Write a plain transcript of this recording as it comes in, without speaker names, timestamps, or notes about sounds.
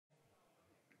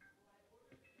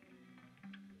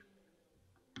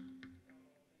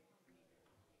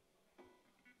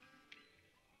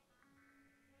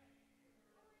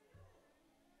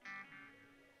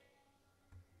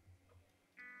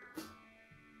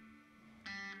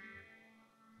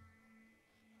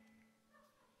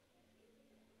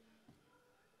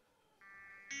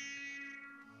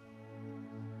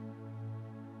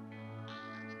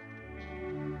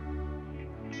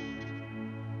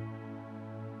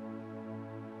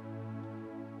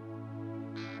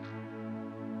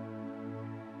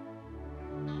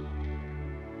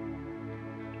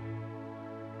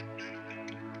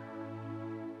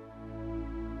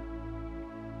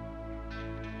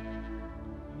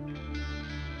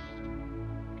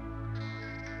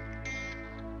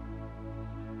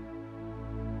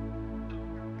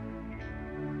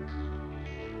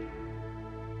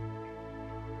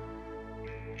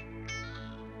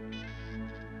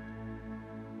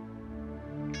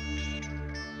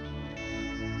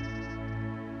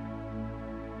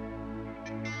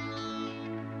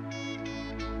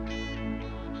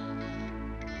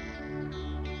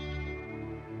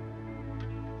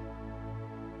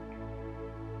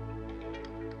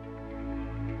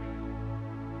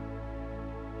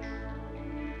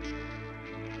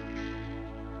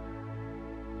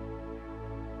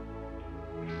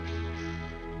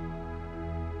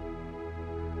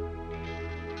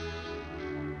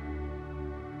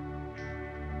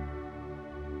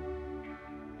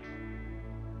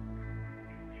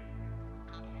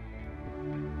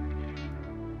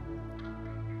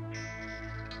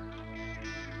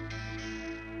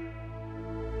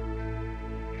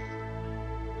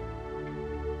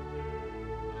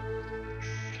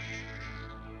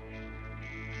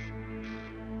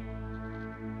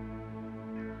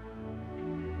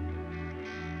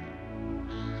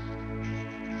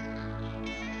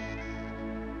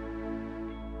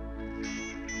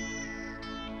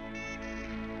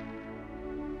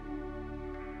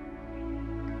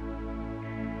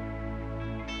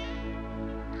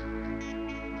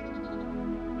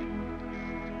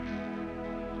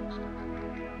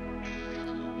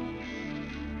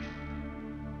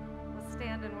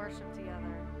stand and worship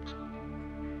together.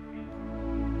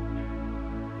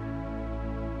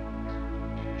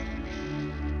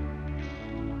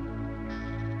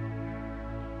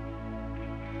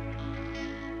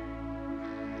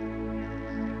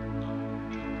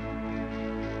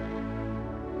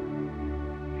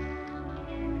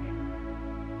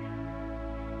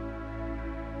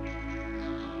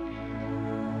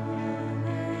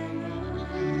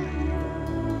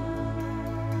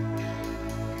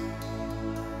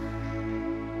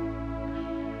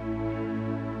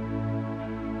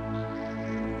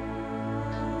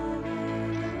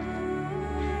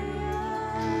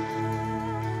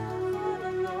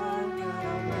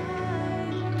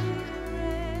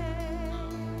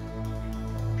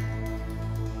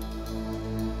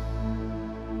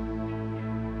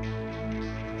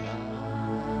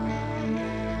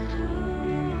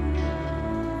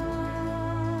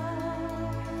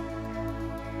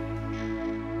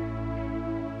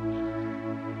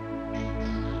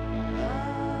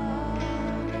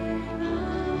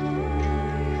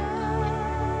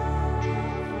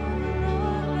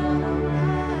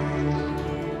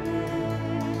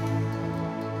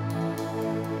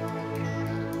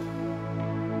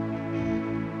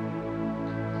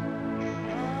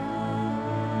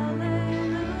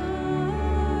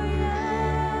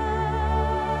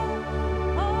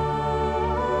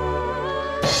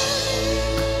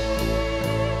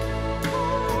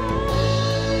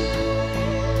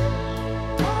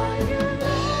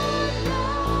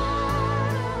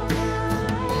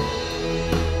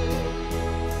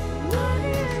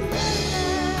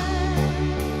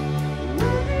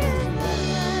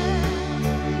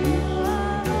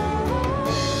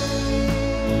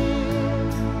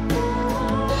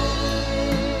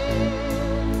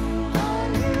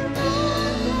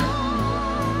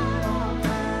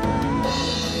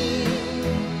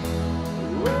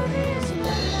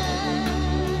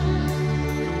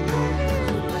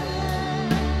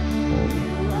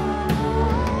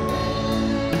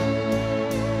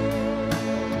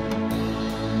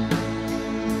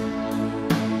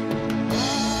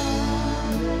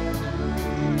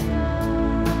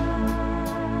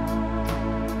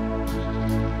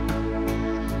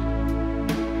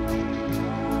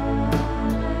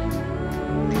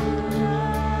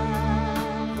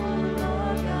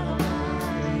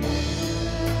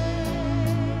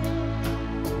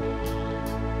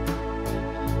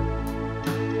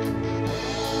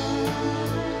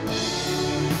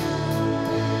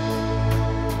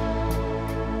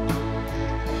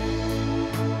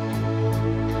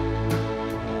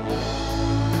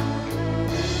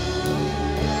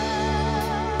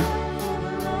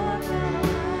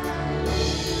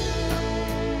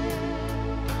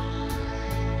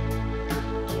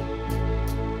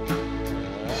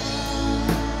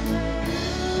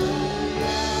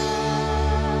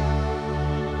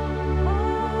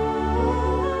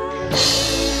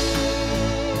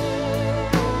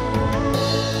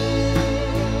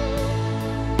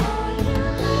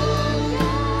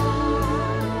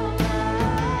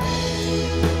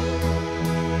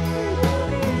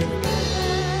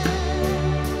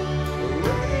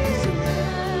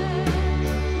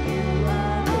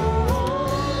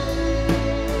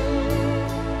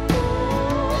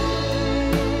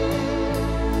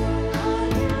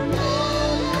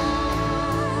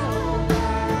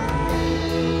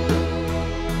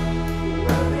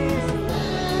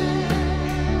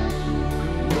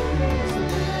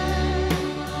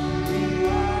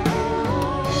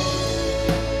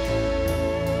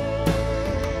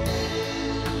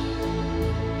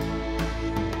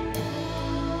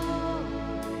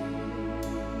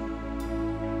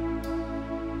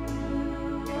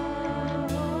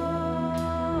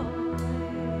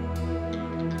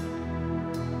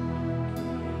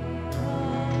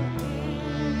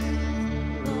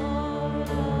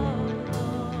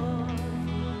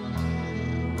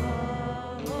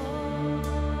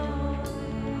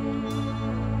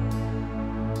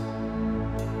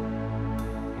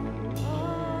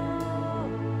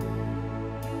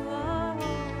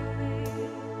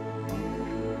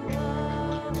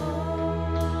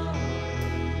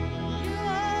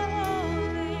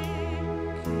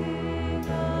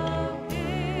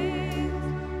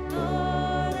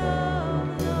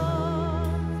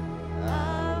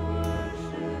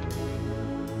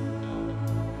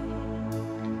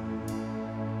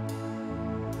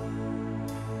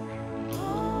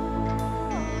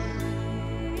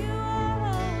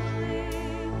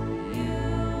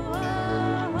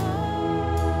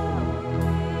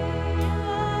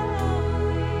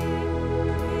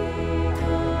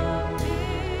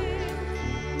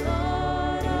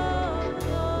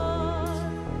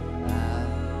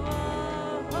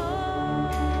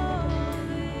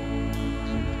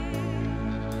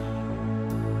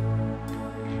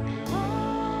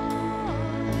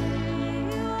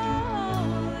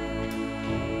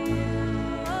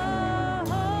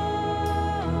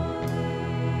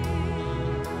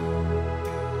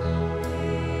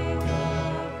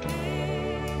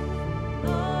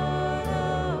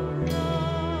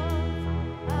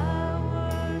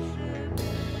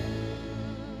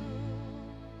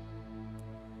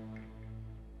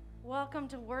 welcome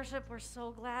to worship. We're so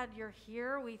glad you're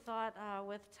here. We thought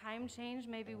with time change,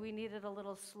 maybe we needed a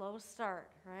little slow start,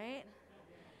 right?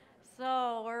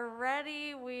 So we're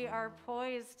ready. We are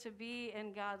poised to be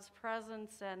in God's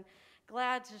presence and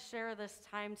glad to share this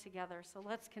time together. So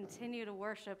let's continue to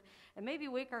worship and maybe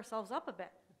wake ourselves up a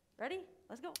bit. Ready?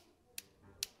 Let's go.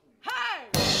 Hi!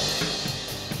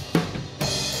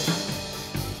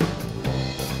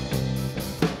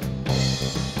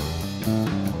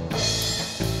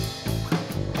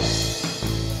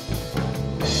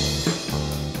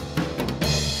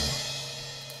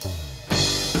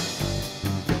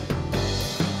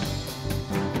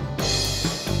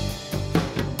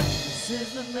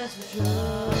 Is the message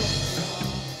of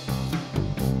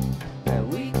that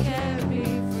we can be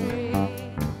free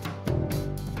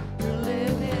to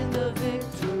live in the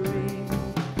victory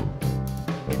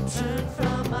and turn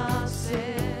from our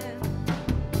sin.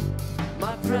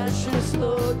 My precious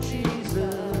Lord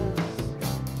Jesus,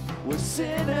 with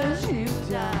sinners you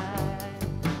died,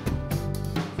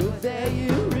 for there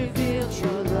you revealed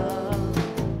your love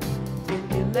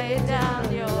and you laid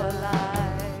down your life.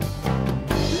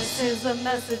 This is the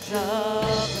message of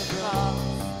the cross,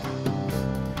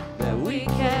 that we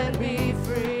can be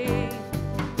free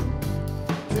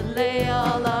to lay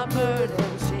all our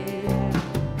burdens here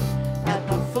at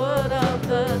the foot of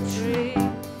the tree.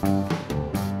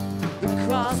 The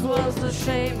cross was the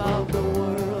shame of the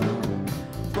world,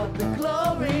 but the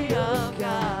glory of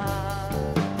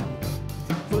God.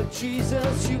 For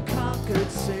Jesus you conquered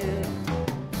sin,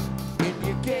 and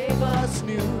you gave us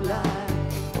new life.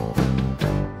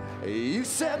 You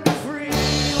set me free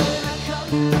when I come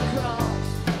to the cross.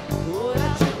 Poured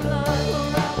out your blood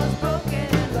where I was broken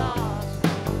and lost.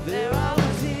 There I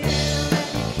was healed and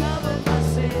you covered my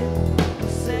sin.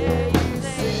 Say you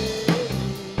saved me.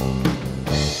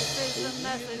 This is the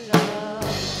message of the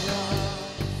cross.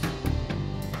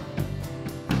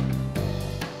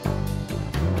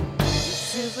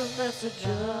 This is the message of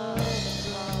the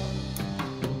cross,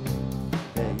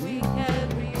 that we can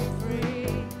be free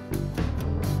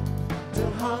to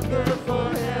hunger for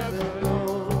heaven,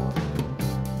 Lord,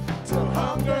 to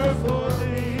hunger for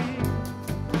thee.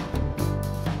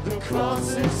 The cross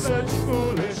is such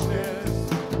foolishness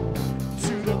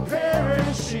to the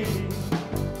perishing,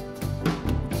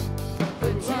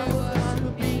 but to us who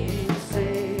being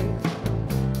saved,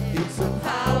 it's the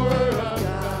power of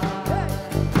God.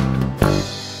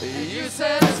 You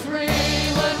set us free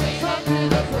when we come to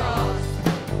the cross.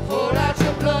 Poured out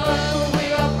your blood when we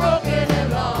are broken and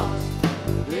lost.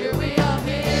 Here we are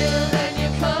healed and you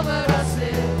cover us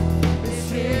in. It's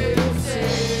here you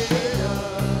saved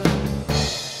us.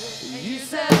 You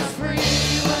set us free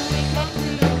when we come to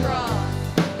the cross.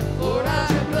 Poured out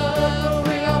your blood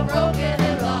when we are broken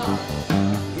and lost.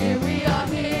 Here we are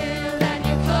healed and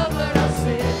you cover us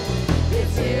in.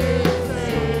 It's here you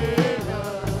saved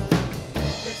us.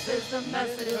 This is the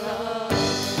message of the cross.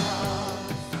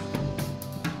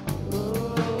 Oh,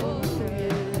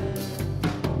 yeah.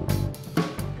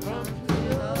 Come to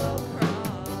the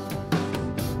cross.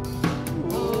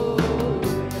 Oh,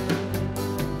 yeah.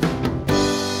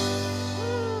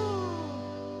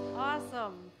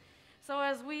 Awesome. So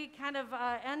as we kind of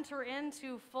enter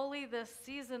into fully this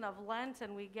season of Lent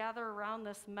and we gather around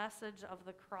this message of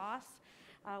the cross,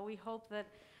 we hope that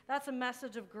that's a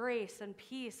message of grace and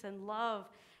peace and love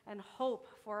and hope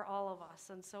for all of us.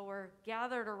 And so we're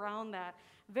gathered around that,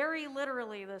 very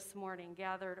literally this morning,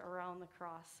 gathered around the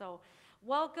cross. So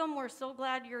welcome. We're so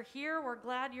glad you're here. We're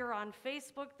glad you're on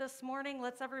Facebook this morning.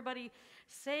 Let's everybody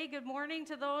say good morning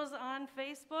to those on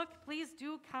Facebook. Please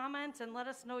do comment and let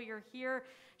us know you're here.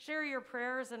 Share your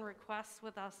prayers and requests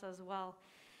with us as well.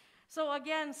 So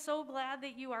again, so glad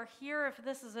that you are here. If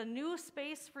this is a new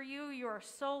space for you, you are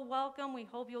so welcome. We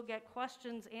hope you'll get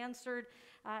questions answered,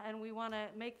 and we want to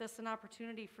make this an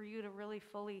opportunity for you to really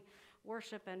fully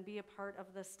worship and be a part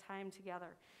of this time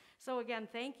together. So again,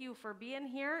 thank you for being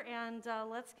here, and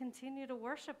let's continue to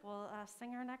worship. We'll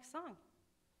sing our next song.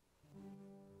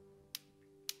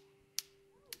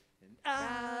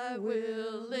 I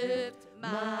will lift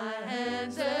my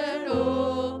hands and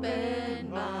open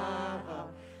my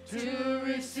heart to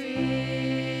receive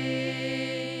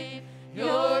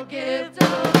your gift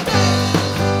of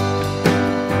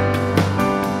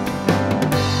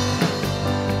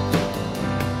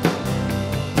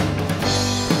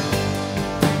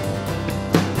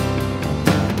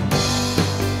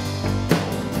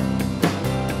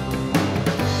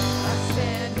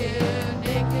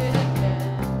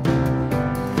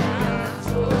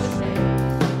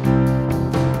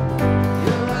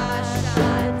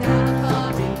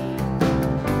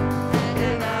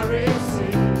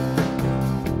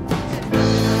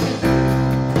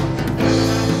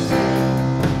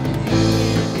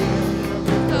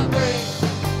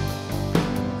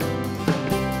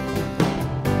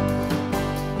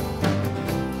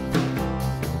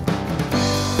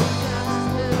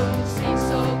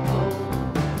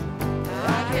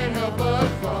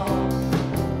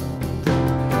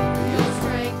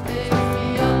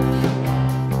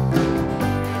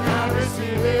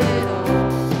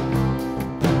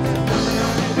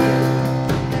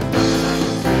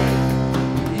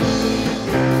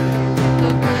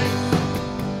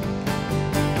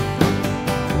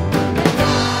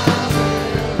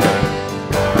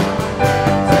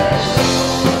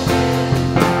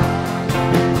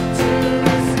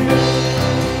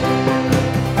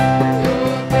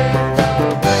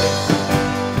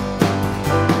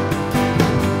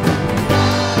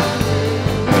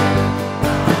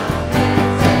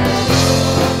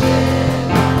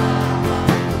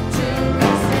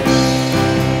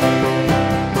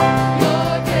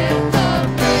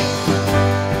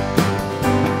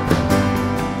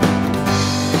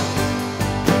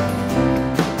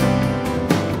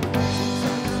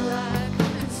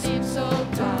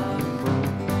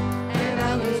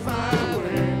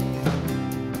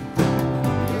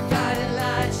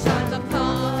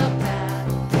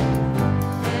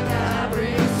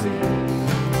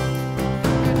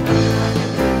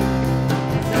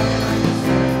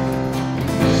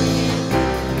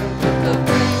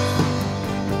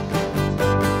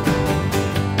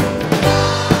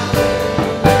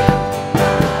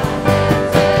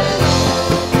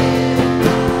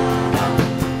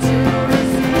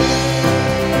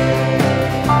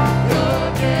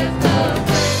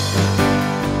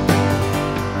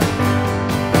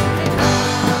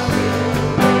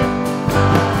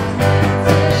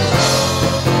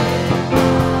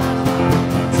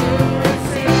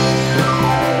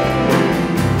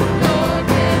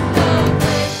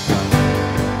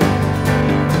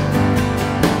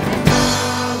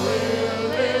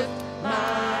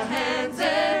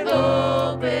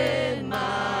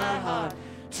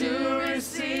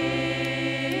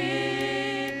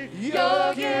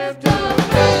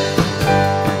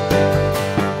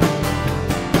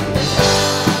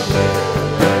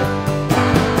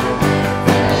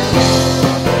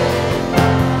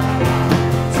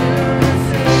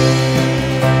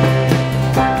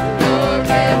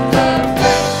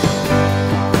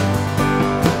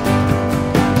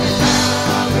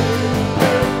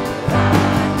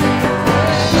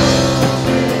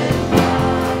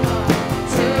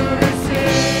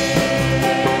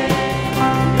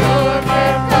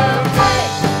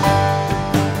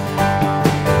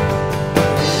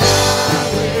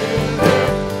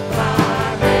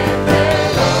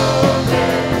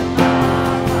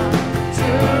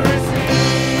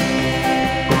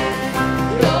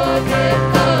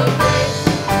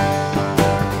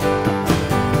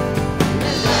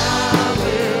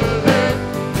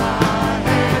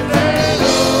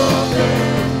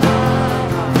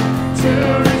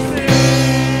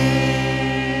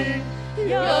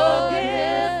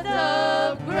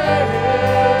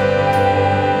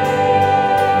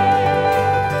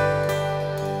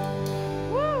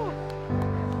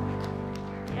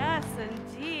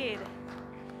indeed.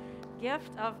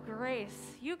 Gift of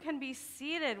grace. You can be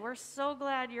seated. We're so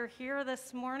glad you're here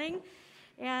this morning.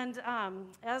 And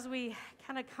as we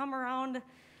kind of come around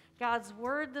God's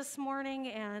Word this morning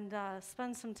and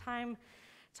spend some time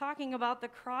talking about the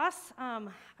cross, I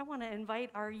want to invite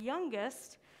our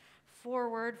youngest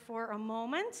forward for a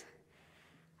moment.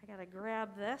 I got to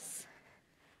grab this.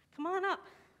 Come on up.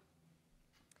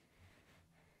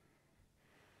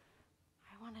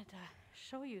 I wanted to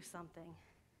show you something.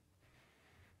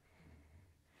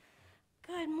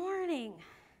 Good morning.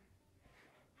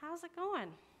 How's it going?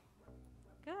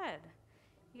 Good.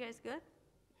 You guys good?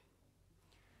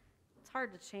 It's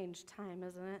hard to change time,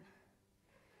 isn't it?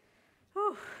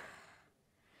 Whew.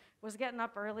 Was getting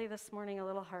up early this morning a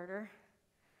little harder?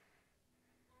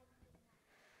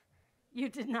 You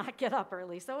did not get up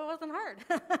early, so it wasn't hard.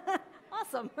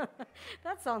 Awesome.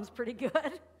 That sounds pretty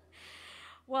good.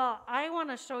 Well, I want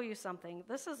to show you something.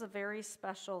 This is a very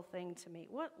special thing to me.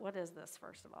 What is this,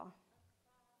 first of all?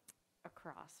 A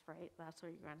cross, right? That's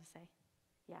what you're going to say?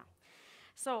 Yeah.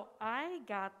 So I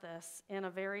got this in a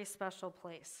very special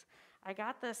place. I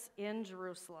got this in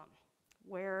Jerusalem,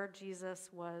 where Jesus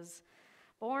was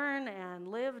born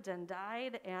and lived and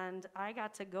died, and I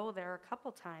got to go there a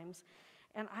couple times,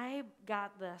 and I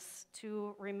got this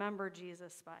to remember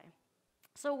Jesus by.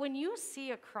 So when you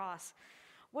see a cross,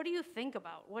 what do you think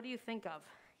about? What do you think of?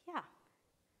 Yeah.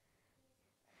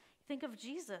 Think of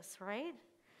Jesus, right?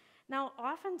 Now,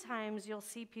 oftentimes you'll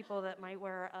see people that might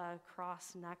wear a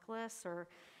cross necklace, or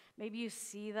maybe you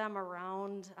see them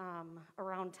around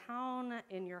town,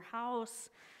 in your house.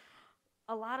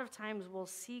 A lot of times we'll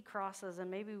see crosses and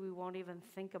maybe we won't even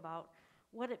think about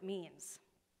what it means.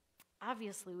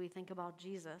 Obviously, we think about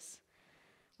Jesus.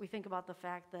 We think about the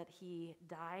fact that he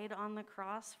died on the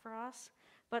cross for us.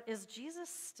 But is Jesus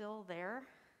still there?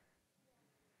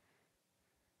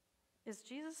 Is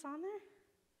Jesus on there?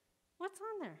 What's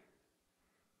on there?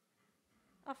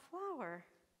 A flower.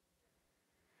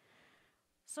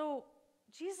 So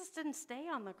Jesus didn't stay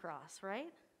on the cross,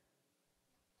 right?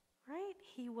 Right?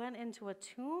 He went into a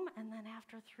tomb, and then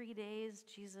after 3 days,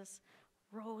 Jesus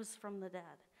rose from the dead.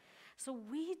 So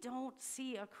we don't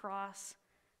see a cross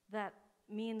that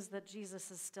means that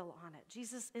Jesus is still on it.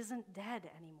 Jesus isn't dead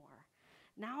anymore.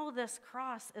 Now this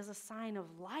cross is a sign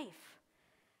of life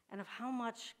and of how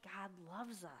much God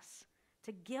loves us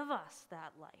to give us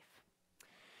that life.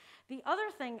 The other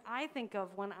thing I think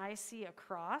of when I see a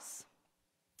cross,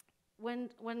 when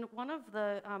one of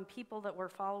the people that were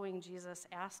following Jesus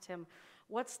asked him,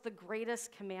 what's the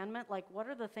greatest commandment? Like, what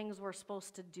are the things we're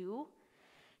supposed to do?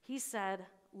 He said,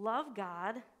 love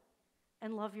God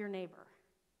and love your neighbor.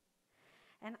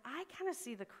 And I kind of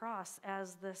see the cross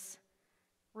as this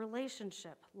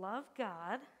relationship. Love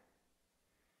God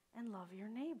and love your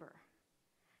neighbor.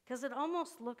 Because it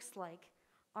almost looks like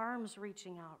arms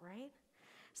reaching out, right?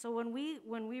 So when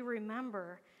we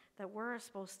remember that we're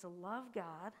supposed to love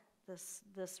God,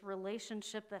 this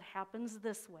relationship that happens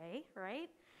this way, right?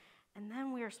 And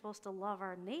then we are supposed to love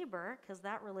our neighbor because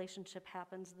that relationship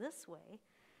happens this way.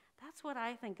 That's what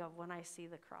I think of when I see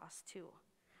the cross too.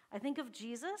 I think of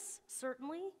Jesus,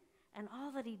 certainly, and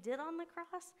all that he did on the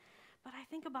cross, but I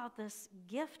think about this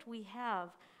gift we have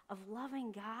of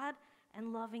loving God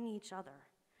and loving each other.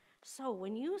 So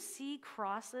when you see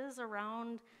crosses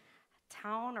around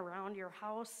town, around your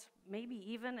house, maybe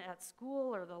even at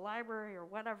school or the library or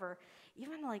whatever,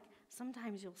 even like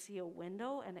sometimes you'll see a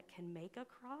window and it can make a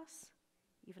cross,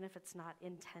 even if it's not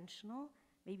intentional.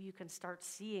 Maybe you can start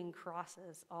seeing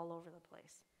crosses all over the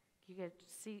place.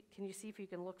 Can you see if you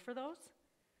can look for those?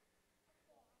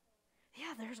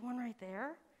 Yeah, there's one right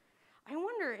there. I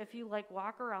wonder if you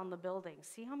walk around the building,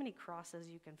 see how many crosses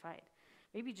you can find.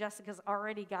 Maybe Jessica's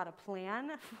already got a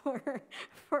plan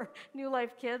for New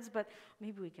Life Kids, but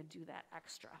maybe we could do that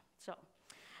extra.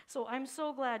 So I'm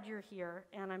so glad you're here,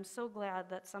 and I'm so glad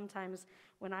that sometimes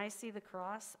when I see the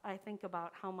cross, I think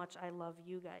about how much I love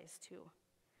you guys too.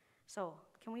 So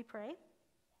can we pray?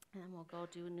 And then we'll go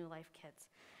do New Life Kids.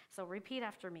 So repeat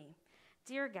after me.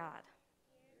 Dear God,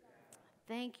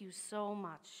 thank you so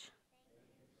much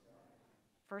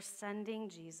for sending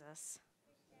Jesus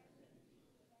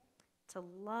to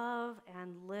love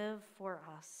and live for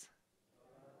us,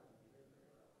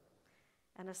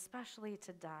 and especially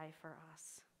to die for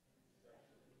us.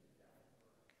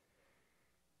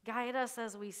 Guide us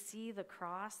as we see the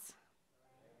cross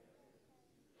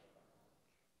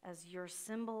as your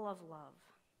symbol of love.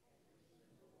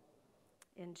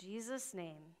 In Jesus'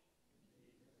 name,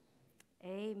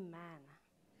 amen.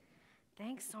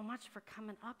 Thanks so much for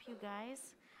coming up, you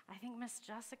guys. I think Miss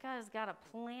Jessica has got a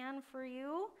plan for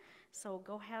you, so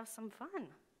go have some fun.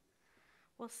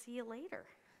 we'll see you later.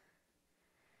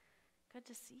 Good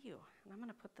to see you. And I'm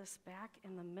going to put this back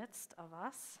in the midst of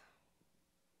us.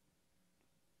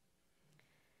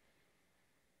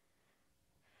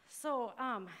 So,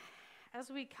 as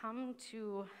we come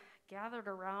to gathered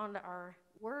around our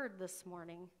word this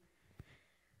morning,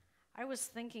 I was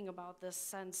thinking about this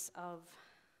sense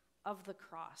of the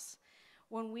cross.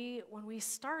 When we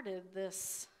started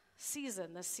this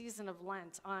season of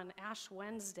Lent on Ash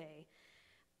Wednesday,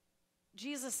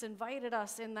 Jesus invited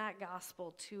us in that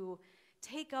gospel to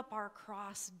take up our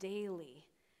cross daily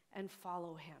and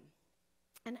follow him.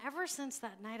 And ever since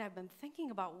that night, I've been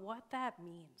thinking about what that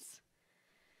means.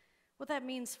 What that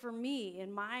means for me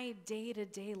in my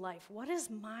day-to-day life. What is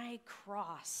my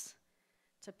cross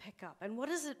to pick up? And what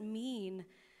does it mean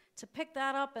to pick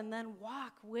that up and then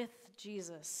walk with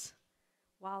Jesus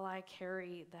while I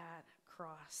carry that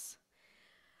cross?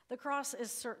 The cross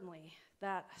is certainly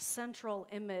that central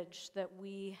image that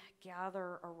we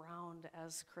gather around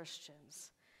as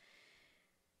Christians.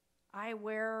 I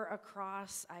wear a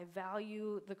cross. I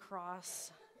value the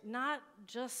cross, not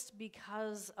just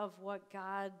because of what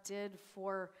God did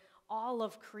for all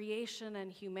of creation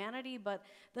and humanity, but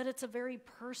that it's a very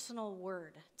personal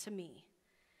word to me.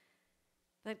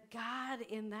 That God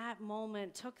in that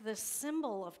moment took this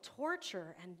symbol of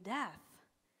torture and death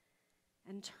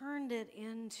and turned it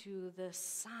into this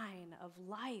sign of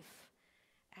life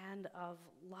and of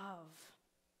love.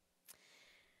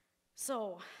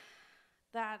 So,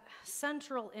 that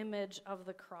central image of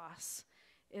the cross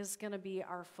is going to be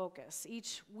our focus.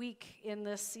 Each week in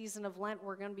this season of Lent,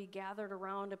 we're going to be gathered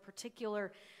around a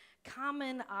particular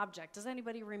common object. Does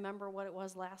anybody remember what it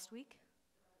was last week?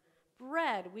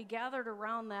 Bread. We gathered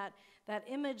around that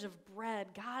image of bread,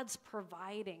 God's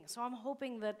providing. So I'm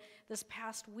hoping that this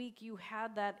past week you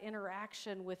had that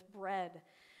interaction with bread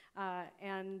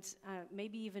and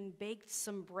maybe even baked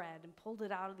some bread and pulled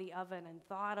it out of the oven and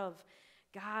thought of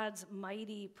God's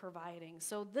mighty providing.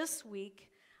 So this week,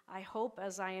 I hope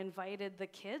as I invited the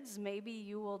kids, maybe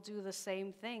you will do the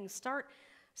same thing. Start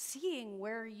seeing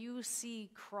where you see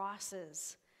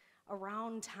crosses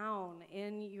around town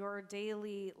in your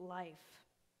daily life,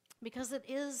 because it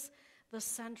is the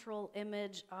central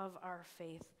image of our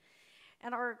faith.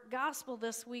 And our gospel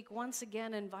this week once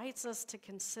again invites us to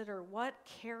consider what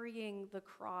carrying the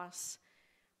cross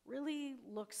really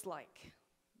looks like.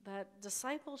 That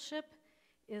discipleship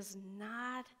is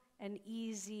not an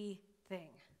easy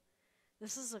thing.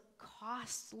 This is a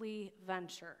costly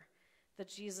venture that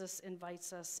Jesus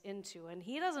invites us into. And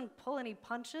he doesn't pull any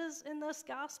punches in this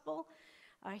gospel.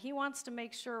 He wants to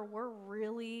make sure we're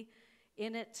really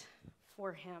in it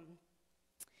for him.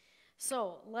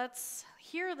 So let's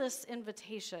hear this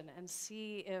invitation and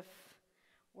see if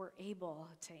we're able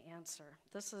to answer.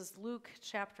 This is Luke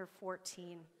chapter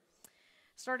 14,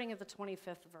 starting at the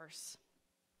 25th verse.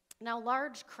 Now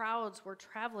large crowds were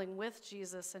traveling with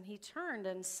Jesus, and he turned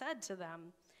and said to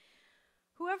them,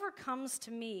 "Whoever comes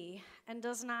to me and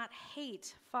does not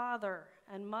hate father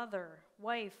and mother,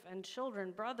 wife and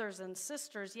children, brothers and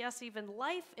sisters, yes, even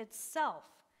life itself,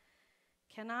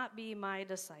 cannot be my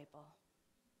disciple.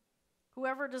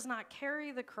 Whoever does not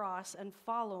carry the cross and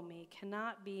follow me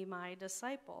cannot be my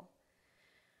disciple.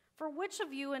 For which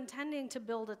of you, intending to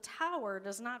build a tower,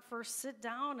 does not first sit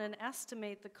down and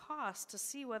estimate the cost to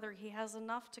see whether he has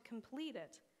enough to complete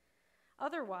it?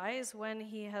 Otherwise, when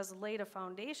he has laid a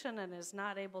foundation and is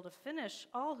not able to finish,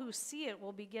 all who see it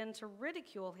will begin to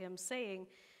ridicule him, saying,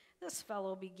 'This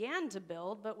fellow began to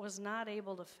build, but was not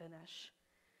able to finish.'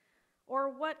 Or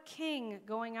what king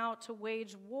going out to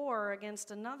wage war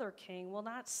against another king will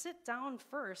not sit down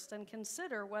first and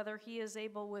consider whether he is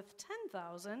able with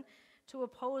 10,000 to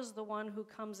oppose the one who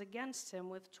comes against him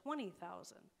with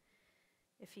 20,000?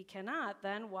 If he cannot,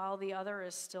 then while the other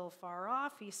is still far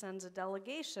off, he sends a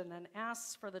delegation and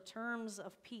asks for the terms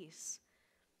of peace.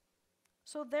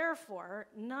 So therefore,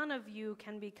 none of you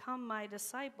can become my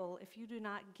disciple if you do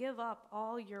not give up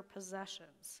all your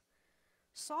possessions.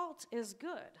 Salt is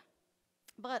good,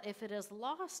 but if it has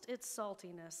lost its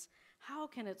saltiness, how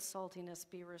can its saltiness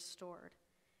be restored?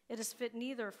 It is fit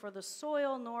neither for the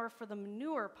soil nor for the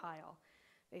manure pile.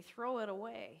 They throw it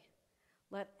away.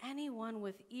 Let anyone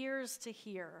with ears to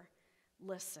hear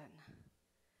listen."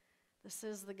 This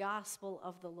is the gospel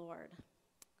of the Lord.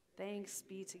 Thanks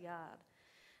be to God.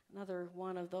 Another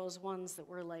one of those ones that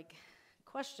were like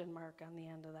question mark on the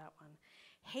end of that one.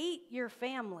 Hate your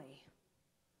family.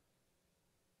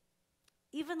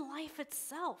 Even life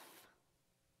itself.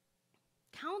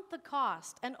 Count the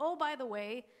cost. And oh, by the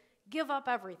way, give up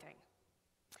everything.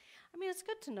 I mean, it's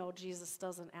good to know Jesus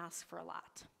doesn't ask for a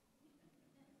lot.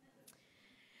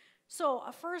 So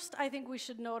first, I think we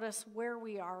should notice where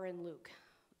we are in Luke.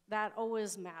 That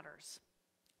always matters.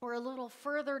 We're a little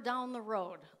further down the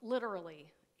road,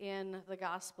 literally, in the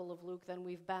Gospel of Luke than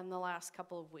we've been the last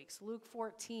couple of weeks. Luke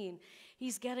 14,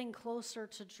 he's getting closer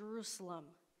to Jerusalem.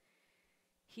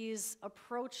 He's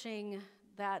approaching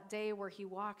that day where he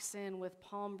walks in with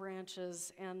palm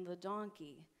branches and the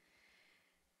donkey.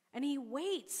 And he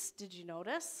waits, did you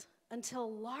notice,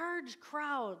 until large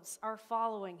crowds are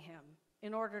following him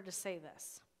in order to say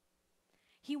this.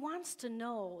 He wants to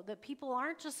know that people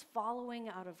aren't just following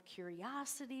out of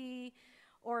curiosity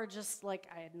or just like,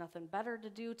 I had nothing better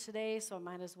to do today, so I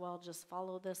might as well just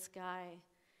follow this guy.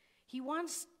 He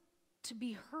wants to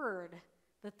be heard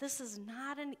that this is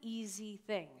not an easy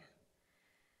thing,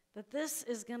 that this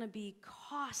is going to be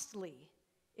costly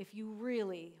if you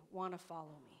really want to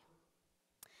follow me.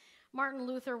 Martin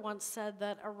Luther once said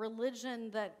that a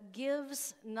religion that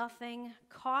gives nothing,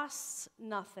 costs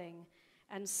nothing,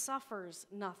 and suffers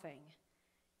nothing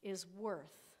is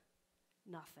worth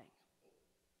nothing.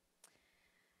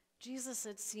 Jesus,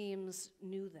 it seems,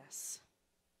 knew this.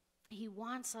 He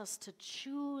wants us to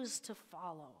choose to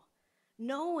follow,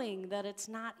 knowing that it's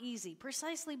not easy,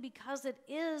 precisely because it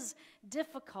is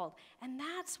difficult. And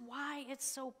that's why it's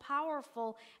so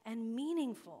powerful and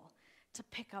meaningful to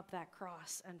pick up that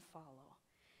cross and follow.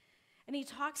 And he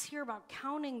talks here about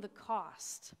counting the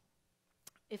cost.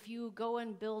 If you go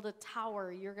and build a tower,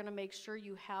 you're going to make sure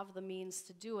you have the means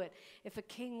to do it. If a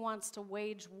king wants to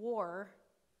wage war,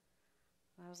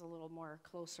 that was a little more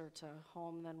closer to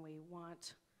home than we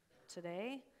want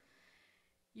today,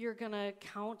 you're going to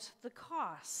count the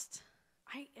cost.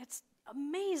 It's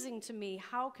amazing to me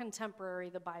how contemporary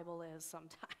the Bible is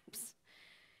sometimes.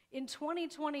 In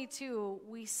 2022,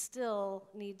 we still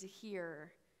need to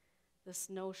hear this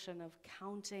notion of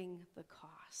counting the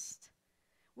cost.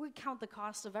 We count the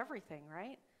cost of everything,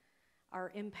 right? Our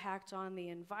impact on the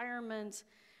environment.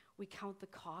 We count the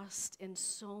cost in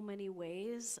so many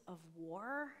ways of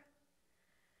war.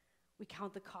 We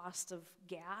count the cost of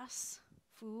gas,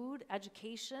 food,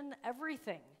 education,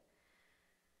 everything.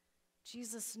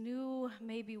 Jesus knew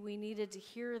maybe we needed to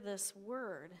hear this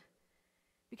word,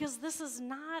 because this is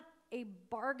not a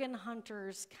bargain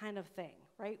hunter's kind of thing,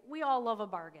 right? We all love a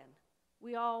bargain.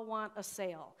 We all want a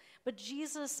sale. But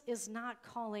Jesus is not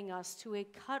calling us to a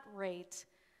cut rate,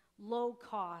 low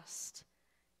cost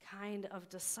kind of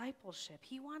discipleship.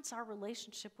 He wants our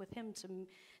relationship with him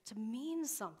to mean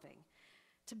something,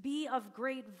 to be of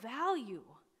great value.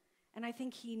 And I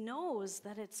think he knows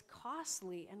that it's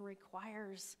costly and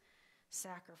requires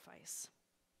sacrifice.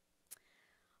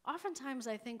 Oftentimes,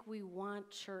 I think we want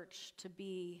church to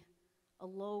be a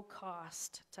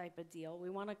low-cost type of deal. We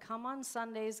want to come on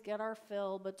Sundays, get our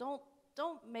fill, but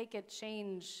don't make it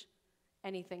change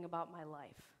anything about my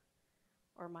life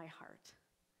or my heart,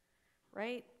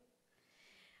 right?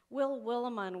 Will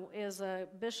Willimon is a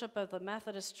bishop of the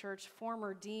Methodist Church,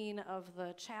 former dean of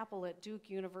the chapel at Duke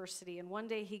University, and one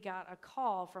day he got a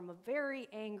call from a very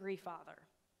angry father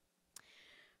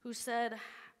who said,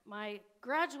 "My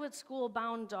graduate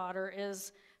school-bound daughter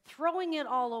is throwing it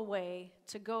all away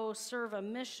to go serve a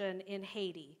mission in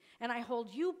Haiti, and I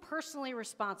hold you personally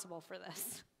responsible for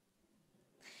this."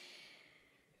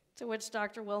 To which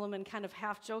Dr. Willimon kind of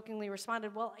half-jokingly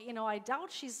responded, "Well, I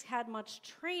doubt she's had much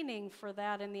training for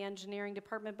that in the engineering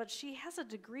department, but she has a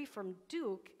degree from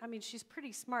Duke. I mean, she's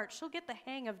pretty smart. She'll get the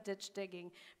hang of ditch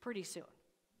digging pretty soon."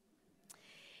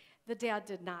 The dad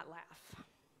did not laugh.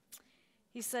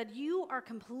 He said, "You are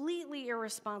completely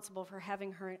irresponsible for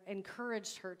having her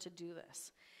encouraged her to do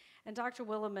this." And Dr.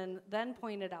 Willimon then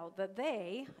pointed out that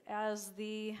they, as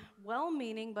the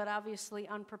well-meaning but obviously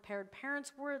unprepared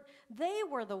parents, were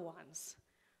the ones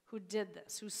who did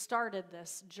this, who started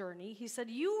this journey. He said,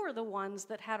 "You were the ones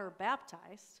that had her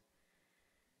baptized.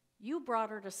 You brought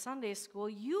her to Sunday school.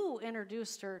 You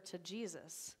introduced her to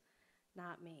Jesus,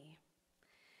 not me."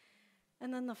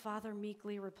 And then the father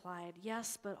meekly replied,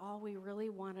 "Yes, but all we really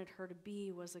wanted her to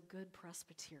be was a good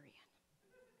Presbyterian."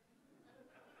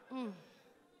 I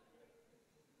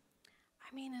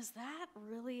mean, is that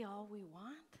really all we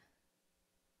want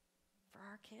for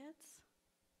our kids?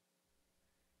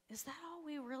 Is that all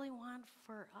we really want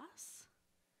for us?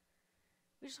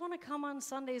 We just want to come on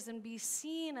Sundays and be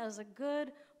seen as a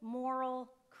good,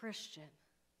 moral Christian,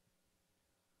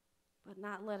 but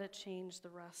not let it change the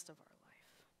rest of our life.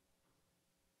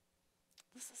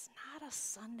 This is not a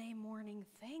Sunday morning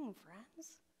thing,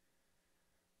 friends.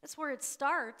 That's where it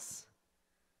starts.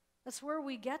 That's where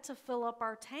we get to fill up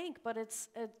our tank, but it's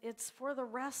for the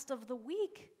rest of the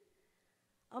week,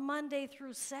 a Monday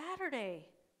through Saturday.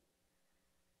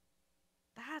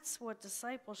 That's what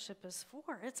discipleship is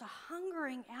for. It's a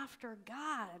hungering after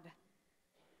God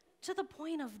to the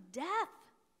point of death,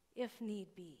 if need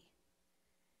be.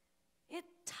 It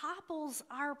topples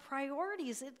our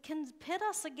priorities. It can pit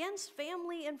us against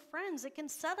family and friends. It can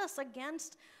set us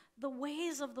against the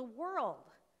ways of the world.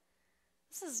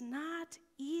 This is not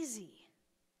easy.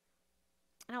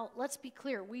 Now, let's be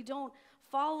clear. We don't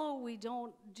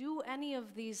do any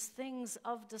of these things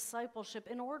of discipleship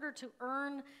in order to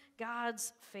earn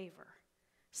God's favor.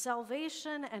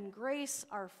 Salvation and grace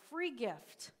are free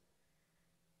gift.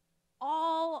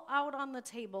 All out on the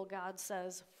table, God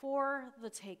says, for the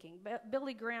taking.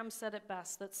 Billy Graham said it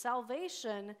best, that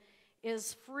salvation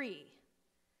is free,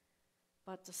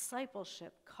 but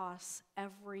discipleship costs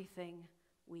everything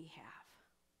we have.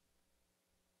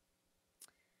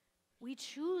 We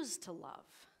choose to love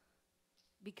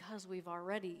because we've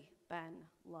already been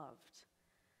loved.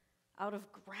 Out of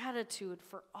gratitude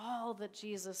for all that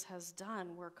Jesus has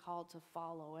done, we're called to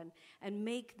follow and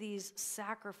make these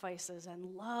sacrifices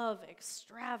and love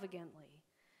extravagantly.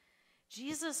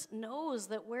 Jesus knows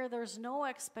that where there's no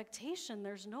expectation,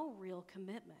 there's no real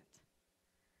commitment.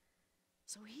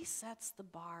 So he sets the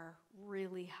bar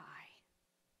really high.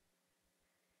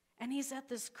 And he's at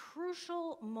this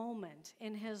crucial moment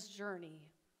in his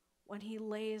journey when he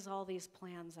lays all these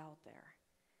plans out there.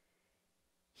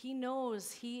 He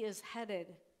knows he is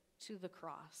headed to the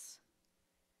cross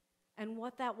and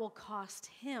what that will cost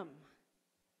him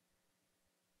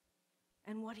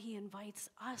and what he invites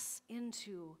us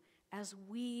into as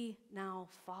we now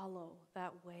follow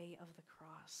that way of the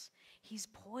cross. He's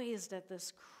poised at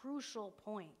this crucial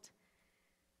point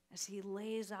as he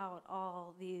lays out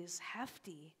all these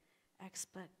hefty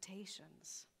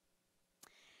expectations.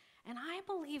 And I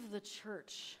believe the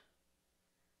church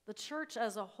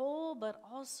as a whole, but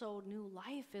also New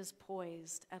Life, is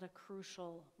poised at a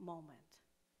crucial moment.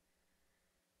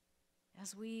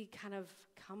 As we kind of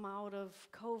come out of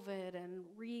COVID and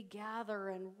regather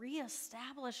and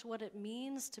reestablish what it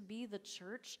means to be the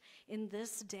church in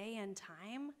this day and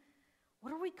time,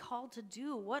 what are we called to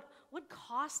do? What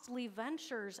costly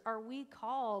ventures are we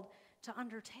called to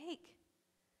undertake?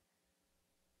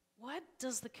 What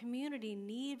does the community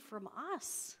need from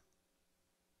us?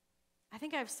 I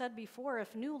think I've said before,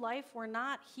 if New Life were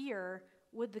not here,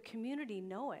 would the community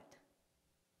know it?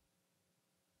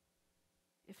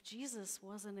 If Jesus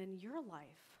wasn't in your life,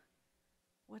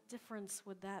 what difference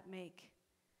would that make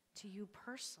to you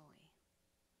personally?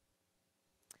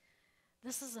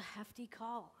 This is a hefty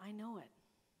call, I know it.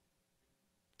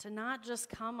 To not just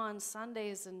come on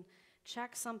Sundays and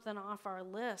check something off our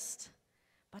list,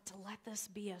 but to let this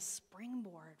be a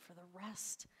springboard for the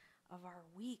rest of our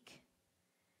week.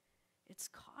 It's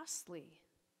costly.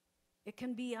 It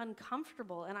can be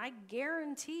uncomfortable, and I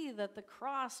guarantee that the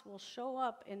cross will show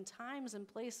up in times and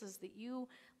places that you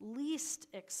least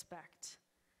expect.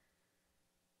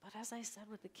 But as I said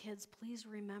with the kids, please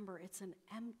remember it's an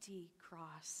empty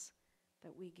cross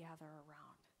that we gather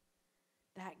around.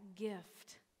 That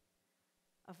gift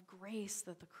of grace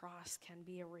that the cross can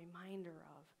be a reminder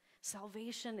of.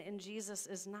 Salvation in Jesus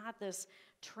is not this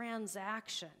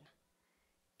transaction.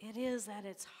 It is at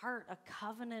its heart a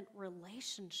covenant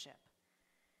relationship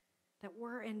that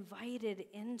we're invited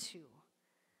into.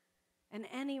 And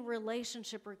any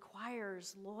relationship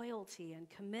requires loyalty and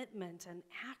commitment and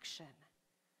action.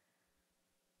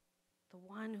 The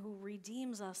one who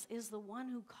redeems us is the one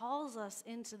who calls us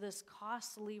into this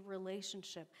costly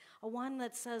relationship, a one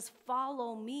that says,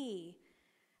 "Follow me,"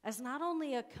 as not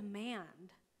only a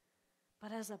command,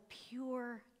 but as a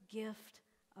pure gift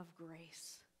of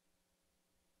grace.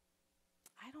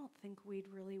 I don't think we'd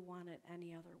really want it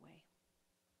any other way.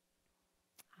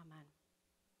 Amen.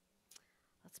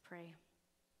 Let's pray.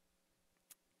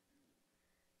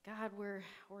 God, we're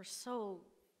so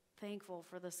thankful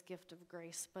for this gift of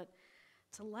grace, but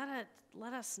to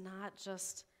let us not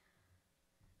just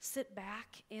sit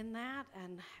back in that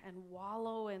and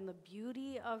wallow in the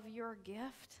beauty of your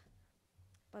gift,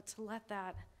 but to let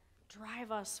that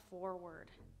drive us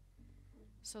forward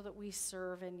so that we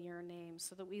serve in your name,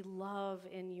 so that we love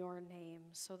in your name,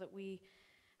 so that we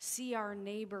see our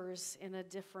neighbors in a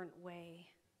different way.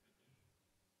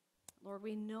 Lord,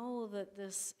 we know that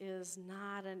this is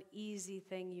not an easy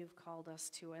thing you've called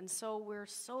us to, and so we're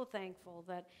so thankful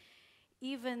that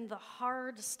even the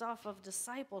hard stuff of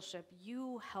discipleship,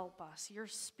 you help us. Your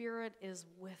Spirit is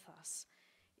with us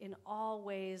in all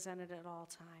ways and at all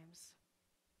times.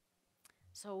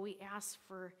 So we ask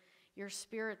for your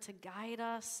Spirit to guide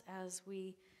us as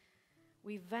we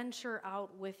venture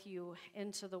out with you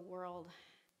into the world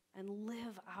and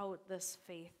live out this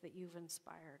faith that you've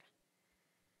inspired.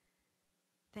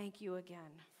 Thank you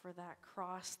again for that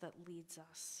cross that leads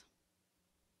us.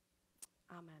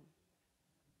 Amen.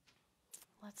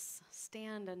 Let's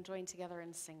stand and join together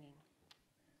in singing.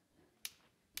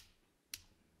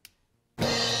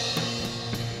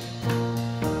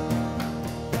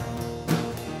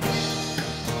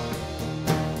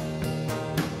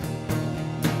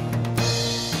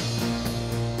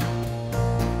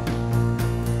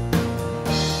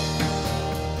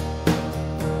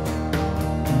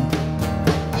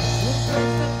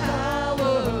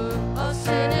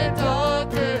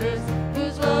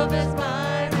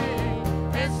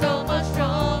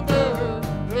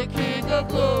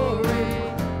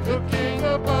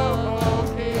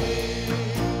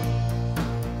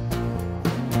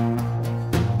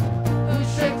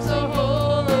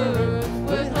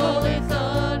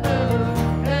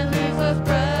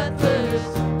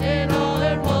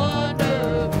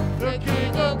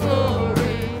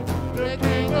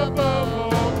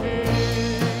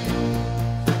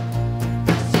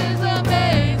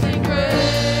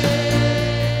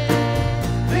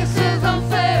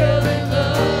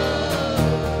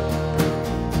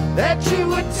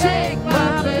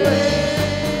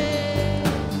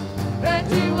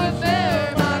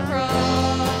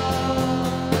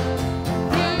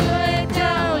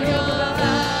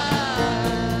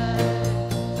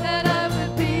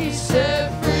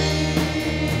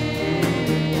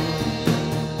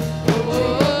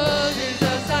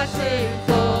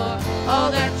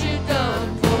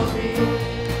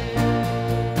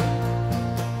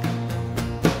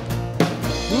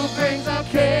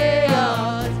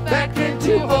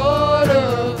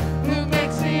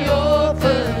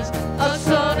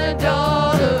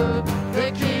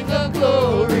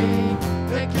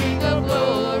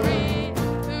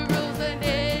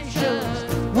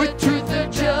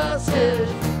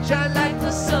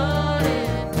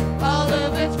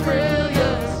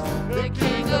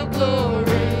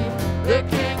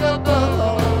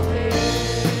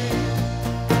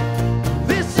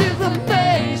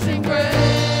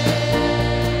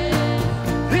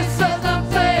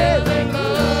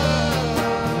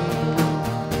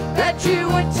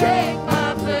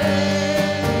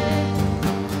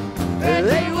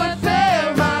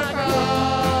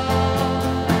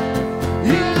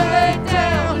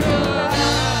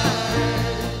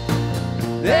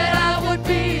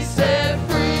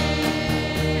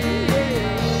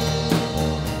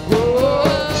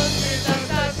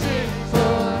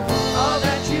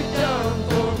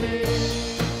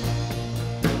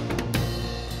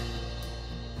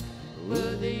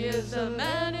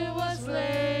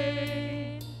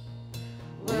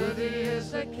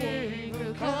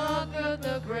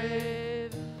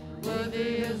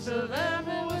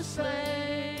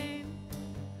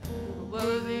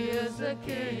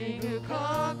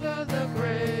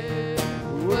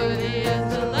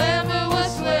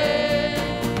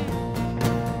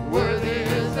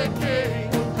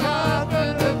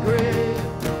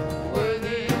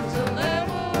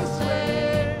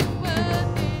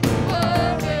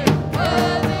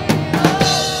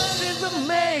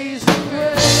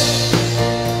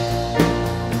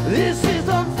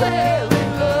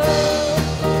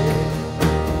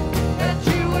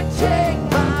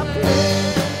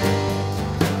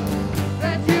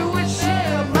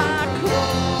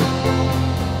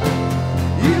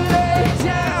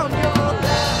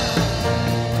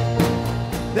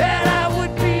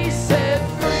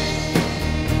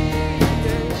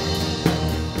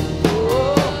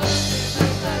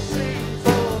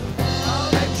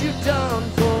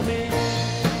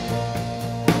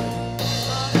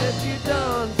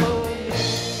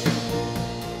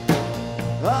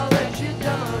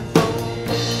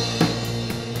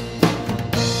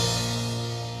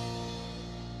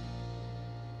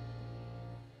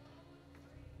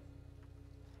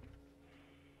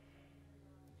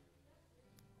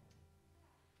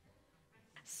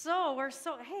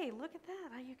 Hey, look at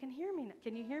that. You can hear me now.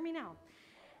 Can you hear me now?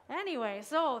 Anyway,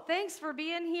 so thanks for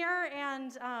being here,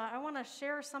 and I want to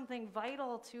share something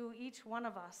vital to each one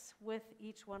of us, with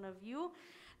each one of you.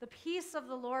 The peace of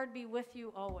the Lord be with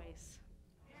you always.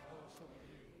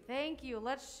 Thank you.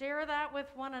 Let's share that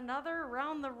with one another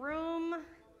around the room.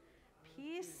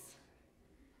 Peace.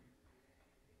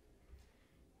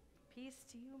 Peace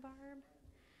to you, Barb.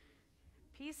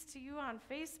 Peace to you on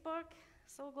Facebook.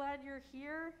 So glad you're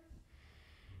here.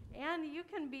 And you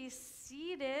can be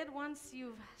seated once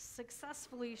you've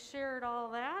successfully shared all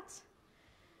that.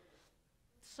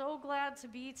 So glad to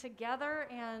be together,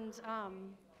 and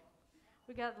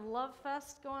we got Love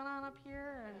Fest going on up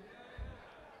here, and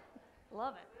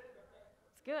love it.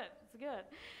 It's good. It's good.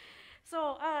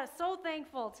 So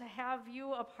thankful to have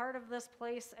you a part of this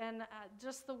place, and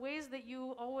just the ways that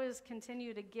you always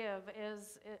continue to give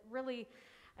is it really,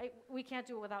 we can't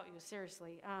do it without you,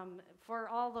 seriously. For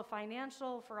all the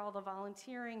financial, for all the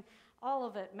volunteering, all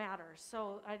of it matters.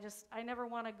 So I never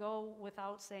want to go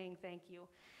without saying thank you.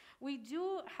 We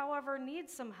do, however, need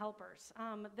some helpers.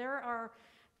 There are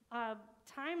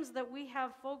times that we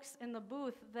have folks in the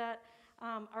booth that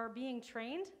are being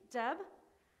trained. Deb,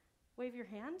 wave your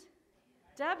hand.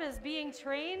 Deb is being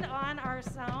trained on our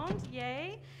sound,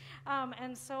 yay.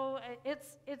 And so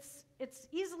it's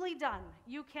easily done.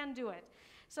 You can do it.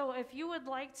 So if you would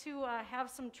like to have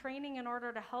some training in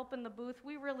order to help in the booth,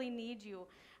 we really need you.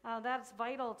 That's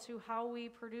vital to how we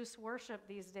produce worship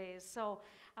these days. So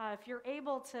if you're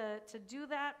able to do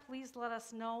that, please let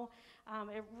us know.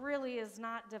 It really is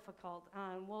not difficult.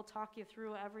 We'll talk you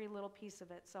through every little piece of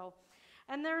it.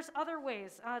 And there's other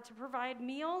ways to provide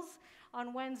meals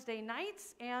on Wednesday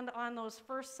nights and on those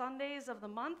first Sundays of the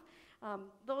month.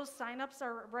 Those sign-ups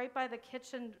are right by the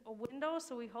kitchen window,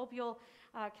 so we hope you'll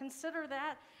consider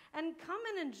that. And come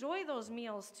and enjoy those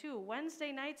meals, too.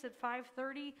 Wednesday nights at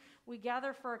 5:30, we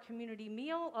gather for a community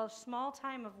meal, a small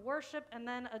time of worship, and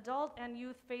then adult and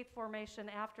youth faith formation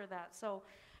after that. So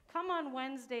come on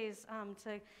Wednesdays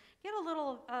to get a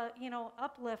little,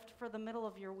 uplift for the middle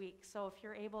of your week. So if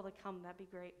you're able to come, that'd be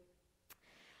great.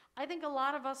 I think a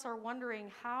lot of us are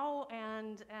wondering how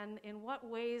and in what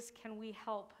ways can we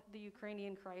help the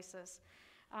Ukrainian crisis.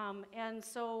 And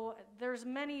so there's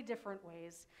many different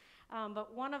ways.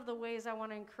 But one of the ways I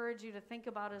want to encourage you to think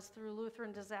about is through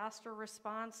Lutheran Disaster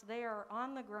Response. They are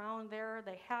on the ground there.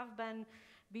 They have been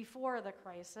before the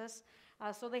crisis.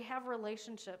 So they have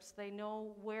relationships. They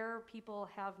know where people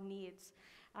have needs.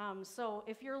 So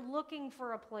if you're looking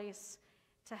for a place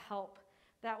to help,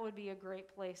 that would be a great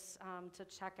place to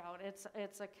check out.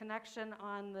 It's a connection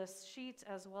on this sheet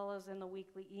as well as in the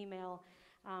weekly email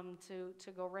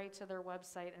to go right to their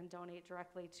website and donate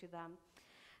directly to them.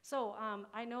 So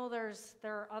I know there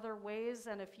are other ways,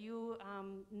 and if you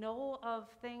know of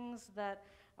things that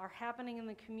are happening in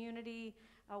the community,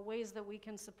 ways that we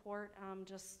can support,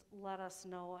 just let us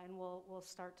know, and we'll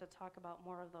start to talk about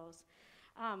more of those.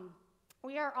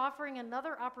 We are offering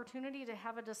another opportunity to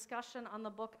have a discussion on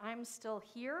the book I'm Still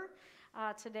Here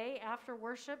today after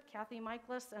worship. Kathy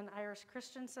Michaelis and Iris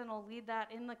Christensen will lead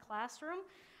that in the classroom.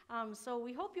 So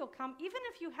we hope you'll come. Even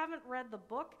if you haven't read the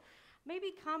book, maybe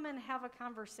come and have a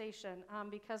conversation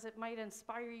because it might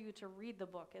inspire you to read the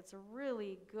book. It's a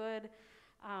really good,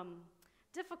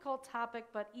 difficult topic,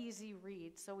 but easy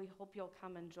read. So we hope you'll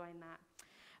come and join that.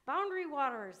 Boundary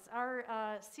Waters,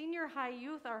 our senior high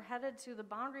youth are headed to the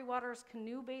Boundary Waters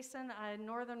Canoe Basin in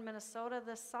northern Minnesota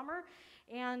this summer,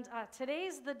 and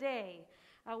today's the day.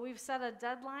 We've set a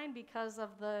deadline because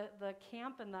of the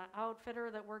camp and the outfitter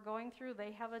that we're going through.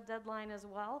 They have a deadline as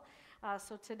well.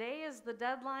 So today is the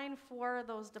deadline for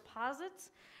those deposits.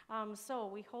 So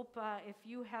we hope if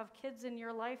you have kids in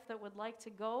your life that would like to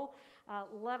go,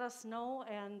 let us know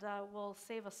and we'll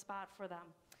save a spot for them.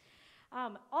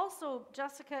 Also,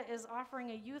 Jessica is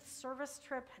offering a youth service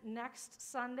trip next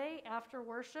Sunday after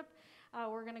worship.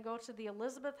 We're going to go to the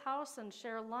Elizabeth House and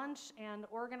share lunch and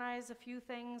organize a few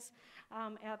things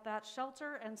at that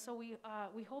shelter. And so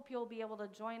we hope you'll be able to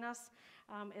join us.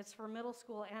 It's for middle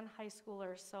school and high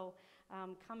schoolers. So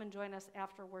come and join us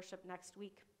after worship next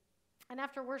week. And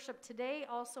after worship today,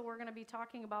 also, we're going to be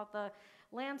talking about the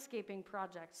landscaping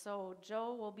project. So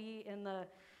Joe will be in the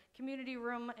community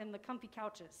room in the comfy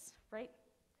couches, right?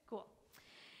 Cool.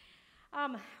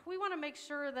 We want to make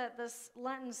sure that this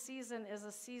Lenten season is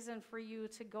a season for you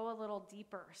to go a little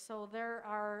deeper. So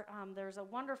there's a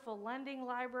wonderful lending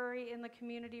library in the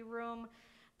community room.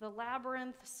 The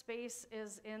Labyrinth space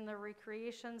is in the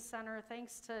Recreation Center.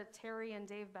 Thanks to Terry and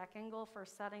Dave Beckingle for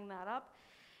setting that up.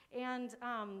 And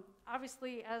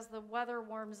obviously, as the weather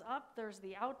warms up, there's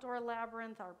the outdoor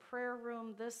labyrinth, our prayer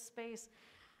room, this space.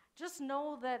 Just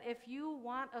know that if you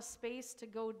want a space to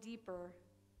go deeper,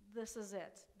 this is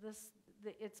it.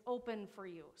 It's open for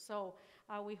you. So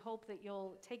we hope that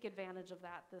you'll take advantage of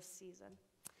that this season.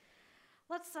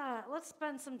 Let's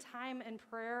spend some time in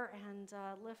prayer and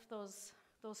lift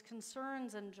those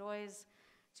concerns and joys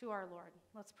to our Lord.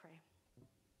 Let's pray.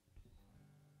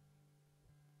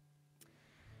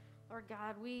 Lord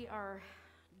God, we are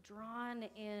drawn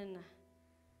in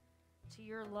to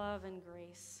your love and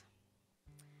grace.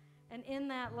 And in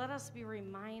that, let us be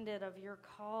reminded of your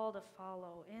call to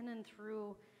follow in and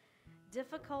through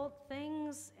difficult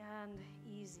things and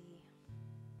easy.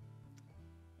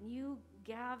 And you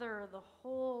gather the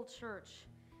whole church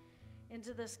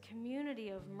into this community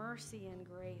of mercy and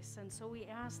grace. And so we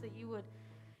ask that you would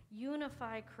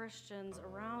Unify Christians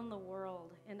around the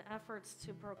world in efforts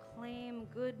to proclaim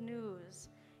good news,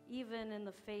 even in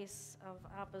the face of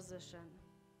opposition.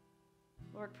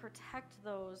 Lord, protect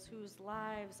those whose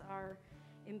lives are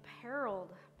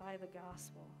imperiled by the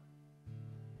gospel.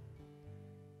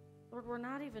 Lord, we're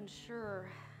not even sure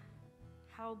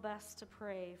how best to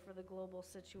pray for the global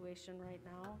situation right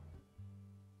now.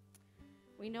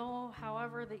 We know,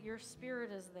 however, that your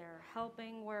Spirit is there,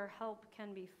 helping where help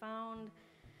can be found,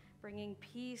 bringing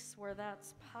peace where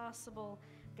that's possible,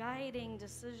 guiding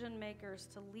decision makers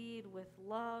to lead with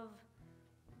love.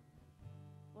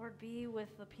 Lord, be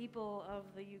with the people of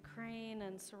the Ukraine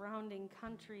and surrounding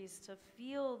countries to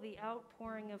feel the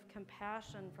outpouring of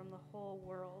compassion from the whole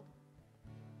world.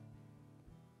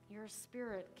 Your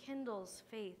Spirit kindles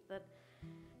faith that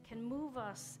can move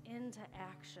us into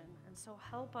action, and so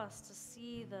help us to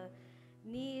see the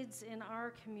needs in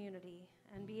our community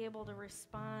and be able to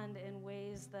respond in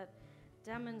ways that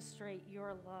demonstrate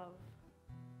your love.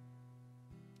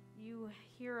 You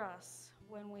hear us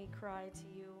when we cry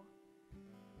to you.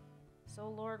 So,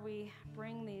 Lord, we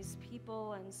bring these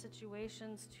people and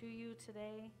situations to you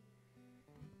today.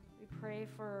 We pray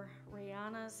for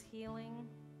Rihanna's healing,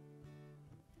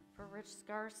 for Rich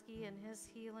Skarsky and his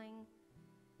healing.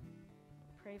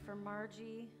 Pray for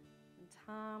Margie and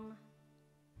Tom.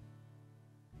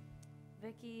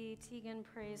 Vicki Teagan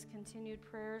prays continued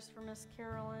prayers for Miss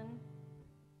Carolyn.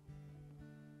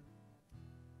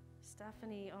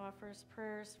 Stephanie offers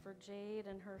prayers for Jade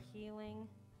and her healing,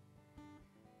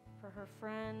 for her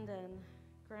friend and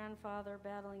grandfather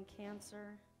battling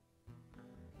cancer.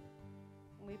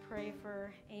 We pray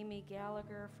for Amy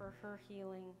Gallagher for her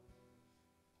healing.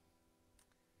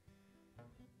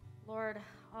 Lord,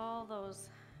 all those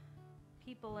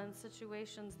people and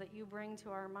situations that you bring to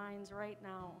our minds right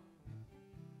now,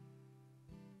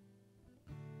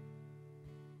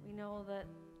 we know that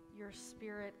your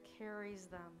Spirit carries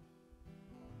them.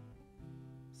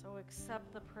 So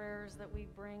accept the prayers that we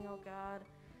bring, O God,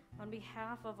 on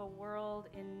behalf of a world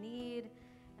in need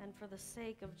and for the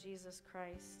sake of Jesus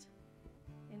Christ,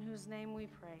 in whose name we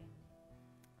pray.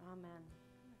 Amen.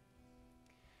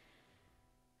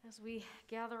 As we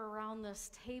gather around this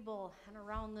table and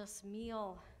around this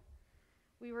meal,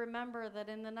 we remember that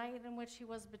in the night in which he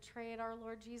was betrayed, our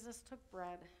Lord Jesus took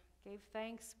bread, gave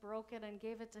thanks, broke it, and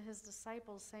gave it to his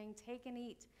disciples, saying, "Take and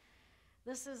eat.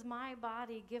 This is my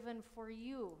body given for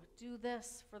you. Do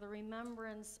this for the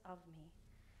remembrance of me."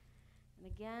 And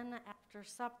again, after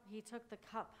supper, he took the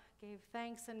cup, gave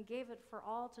thanks, and gave it for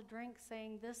all to drink,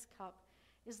 saying, "This cup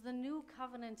is the new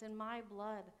covenant in my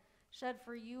blood, shed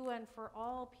for you and for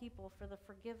all people for the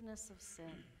forgiveness of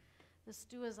sin. This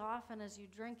do as often as you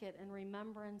drink it in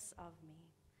remembrance of me."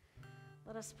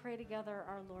 Let us pray together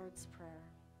our Lord's Prayer.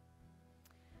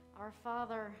 Our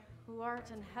Father, who art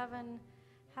in heaven,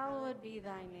 hallowed be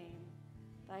thy name.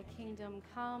 Thy kingdom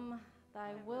come,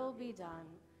 thy will be done,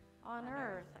 on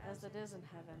earth as it is in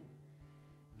heaven.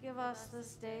 Give us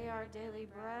this day our daily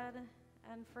bread,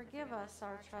 and forgive us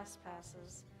our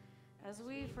trespasses, as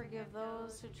we forgive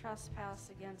those who trespass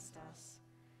against us.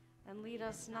 And lead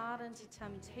us not into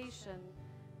temptation,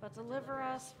 but deliver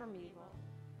us from evil.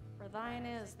 For thine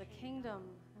is the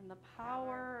kingdom, and the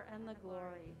power, and the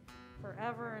glory,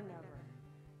 forever and ever.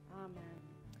 Amen.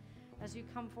 As you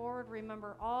come forward,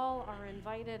 remember all are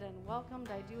invited and welcomed.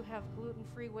 I do have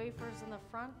gluten-free wafers in the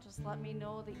front. Just let me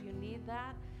know that you need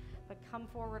that. But come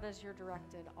forward as you're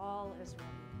directed. All is ready.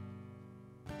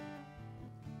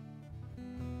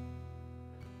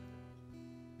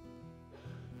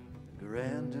 The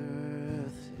grand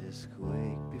earth is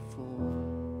quake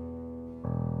before,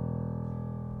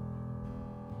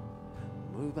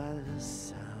 moved by the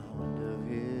sound of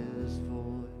his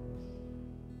voice.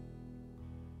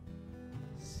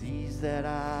 Seas that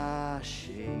are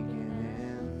shaken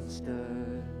and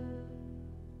stirred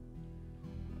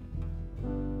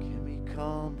can be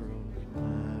calm, broken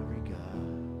my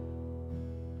regard.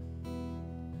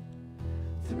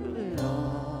 Through it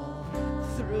all,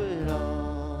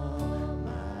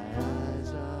 my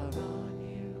eyes are on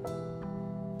you.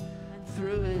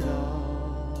 Through it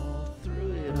all,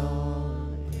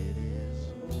 it is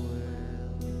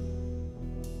well.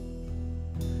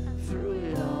 Through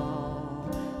it all,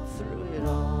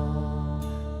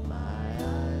 my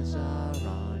eyes are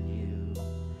on you,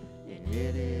 and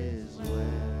it is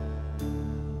well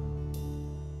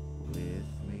with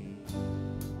me.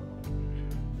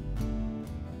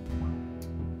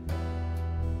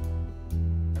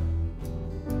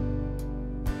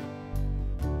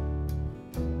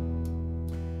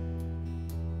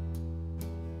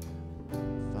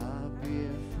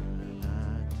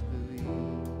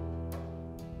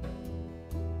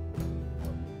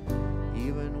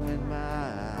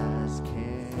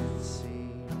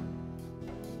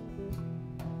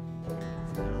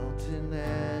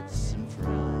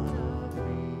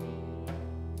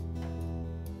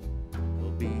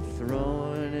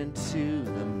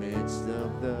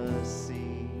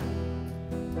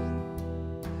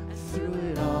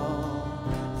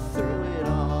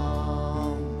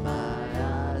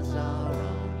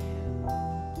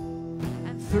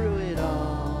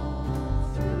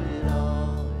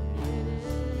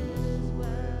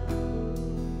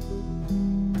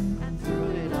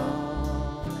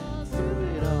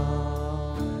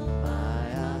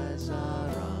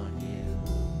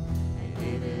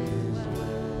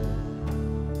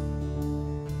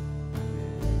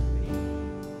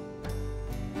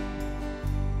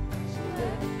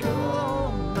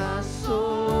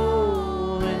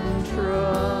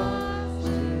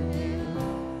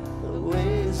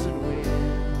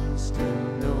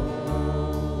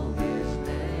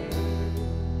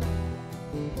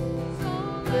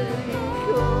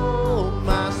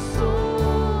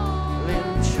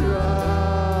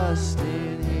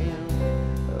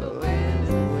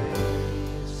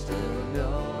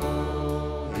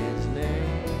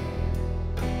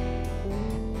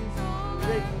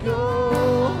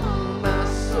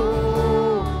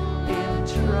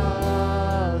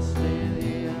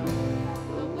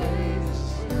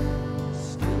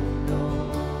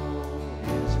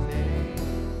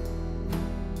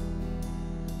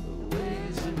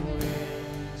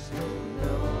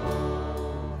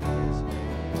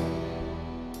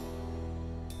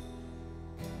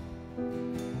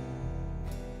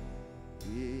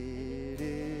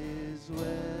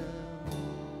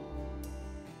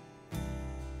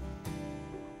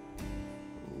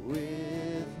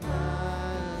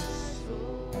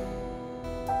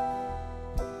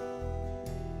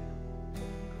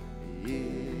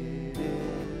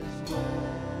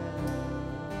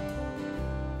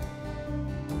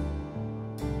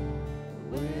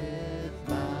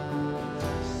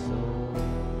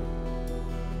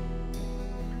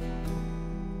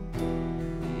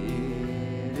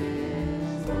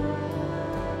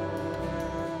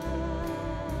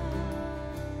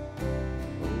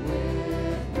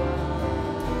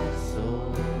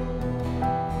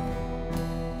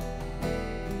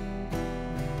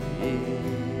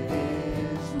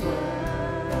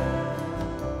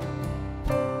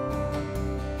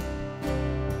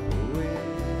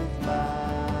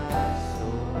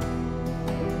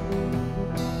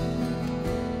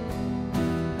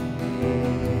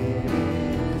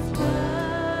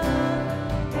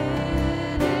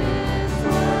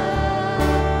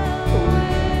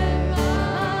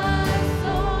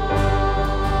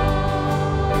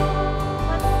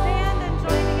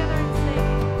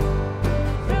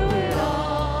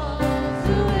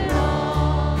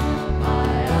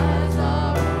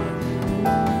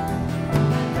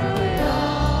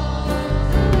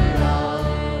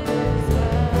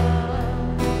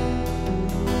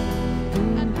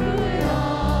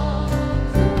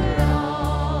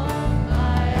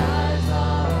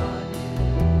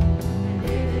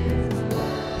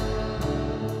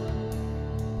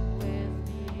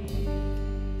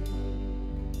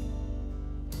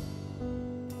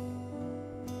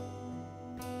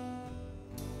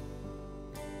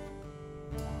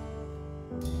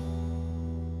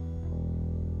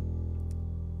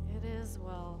 His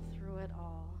will through it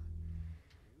all.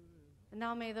 And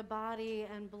now may the body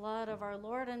and blood of our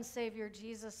Lord and Savior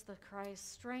Jesus the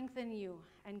Christ strengthen you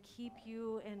and keep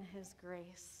you in His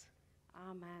grace.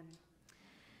 Amen.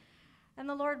 And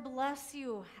the Lord bless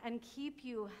you and keep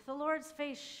you. The Lord's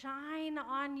face shine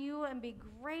on you and be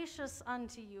gracious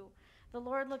unto you. The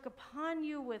Lord look upon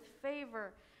you with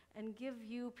favor and give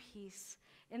you peace.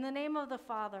 In the name of the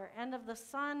Father, and of the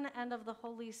Son, and of the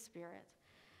Holy Spirit.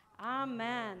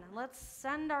 Amen. Let's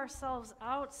send ourselves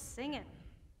out singing.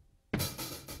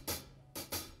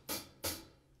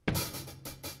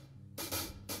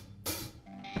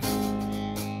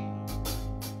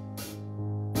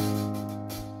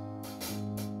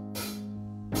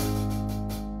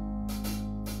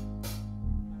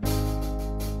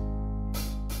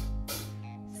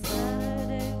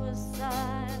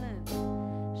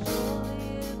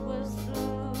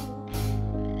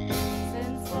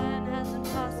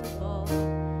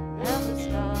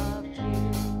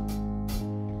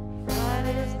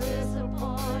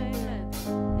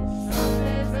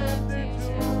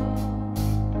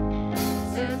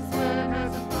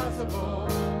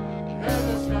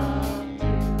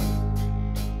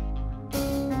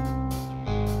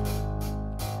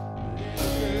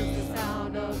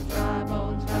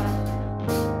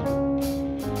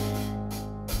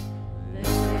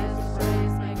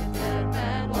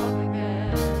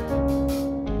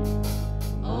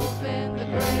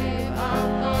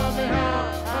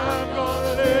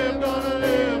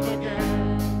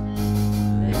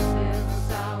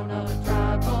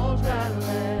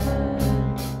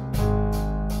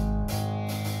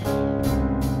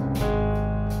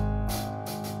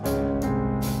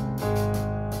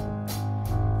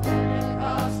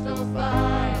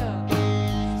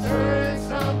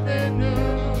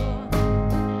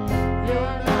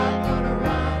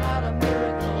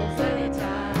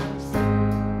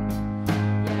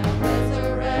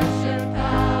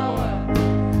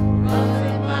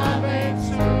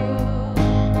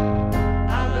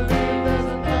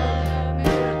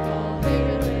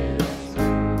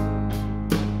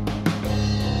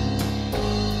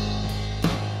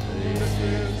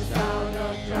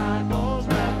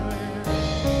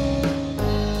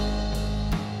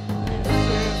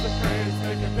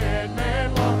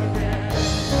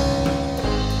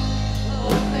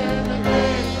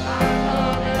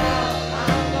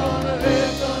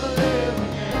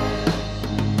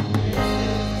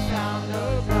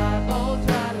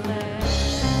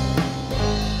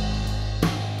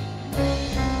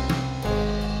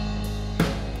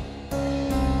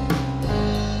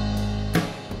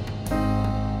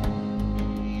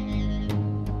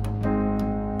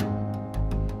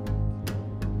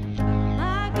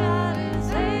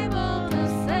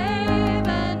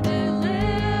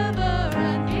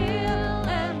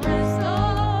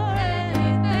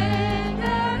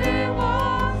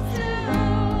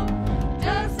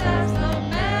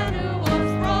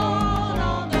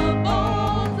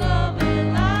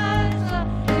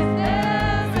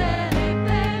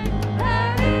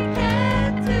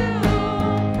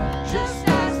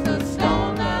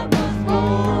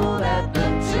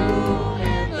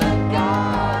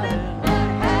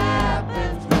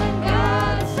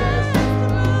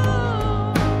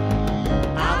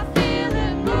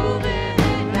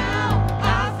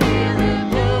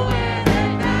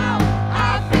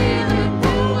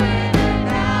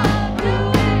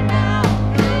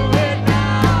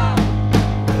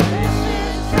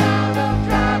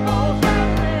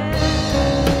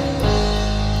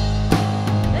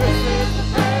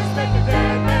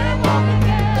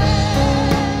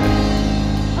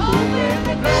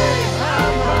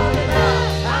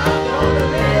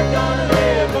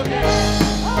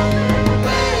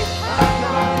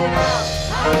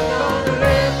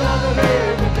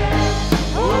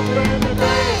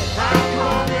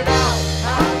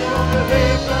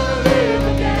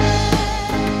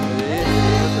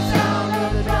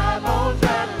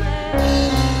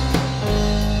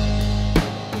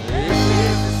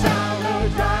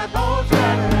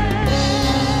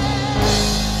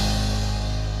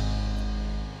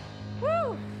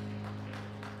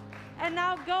 And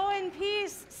now go in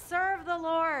peace, serve the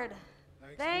Lord.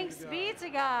 Thanks be to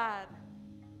God.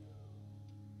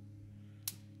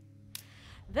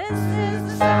 This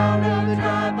is the sound of the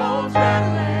dry bones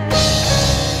rattling.